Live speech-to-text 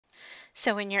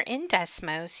So when you're in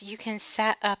Desmos, you can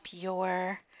set up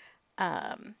your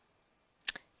um,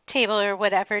 table or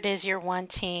whatever it is you're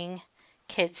wanting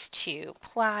kids to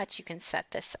plot. You can set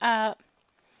this up.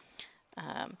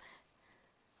 Um,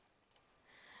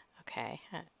 okay,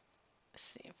 let's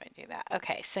see if I do that.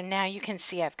 Okay, so now you can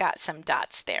see I've got some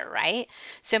dots there, right?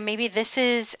 So maybe this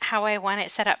is how I want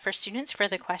it set up for students for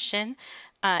the question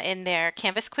in their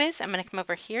Canvas quiz. I'm going to come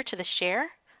over here to the share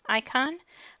icon.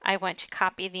 I want to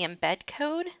copy the embed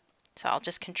code. So I'll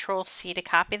just Control C to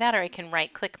copy that, or I can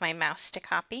right click my mouse to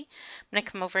copy. I'm going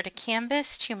to come over to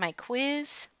Canvas to my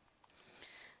quiz,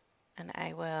 and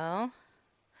I will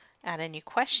add a new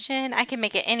question. I can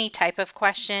make it any type of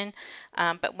question,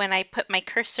 but when I put my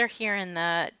cursor here in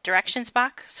the directions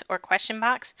box or question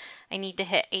box, I need to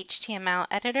hit HTML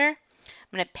editor.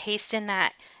 I'm going to paste in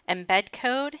that embed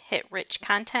code, hit rich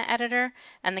content editor,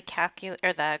 and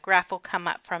the graph will come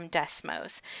up from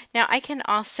Desmos. Now I can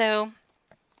also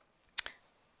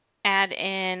add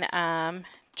in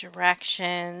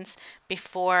directions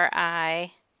before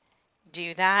I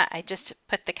do that. I just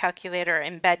put the calculator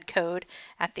embed code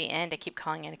at the end. I keep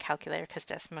calling it a calculator because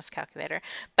Desmos calculator.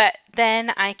 But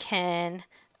then I can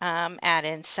add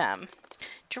in some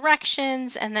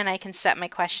directions, and then I can set my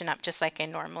question up just like I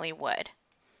normally would.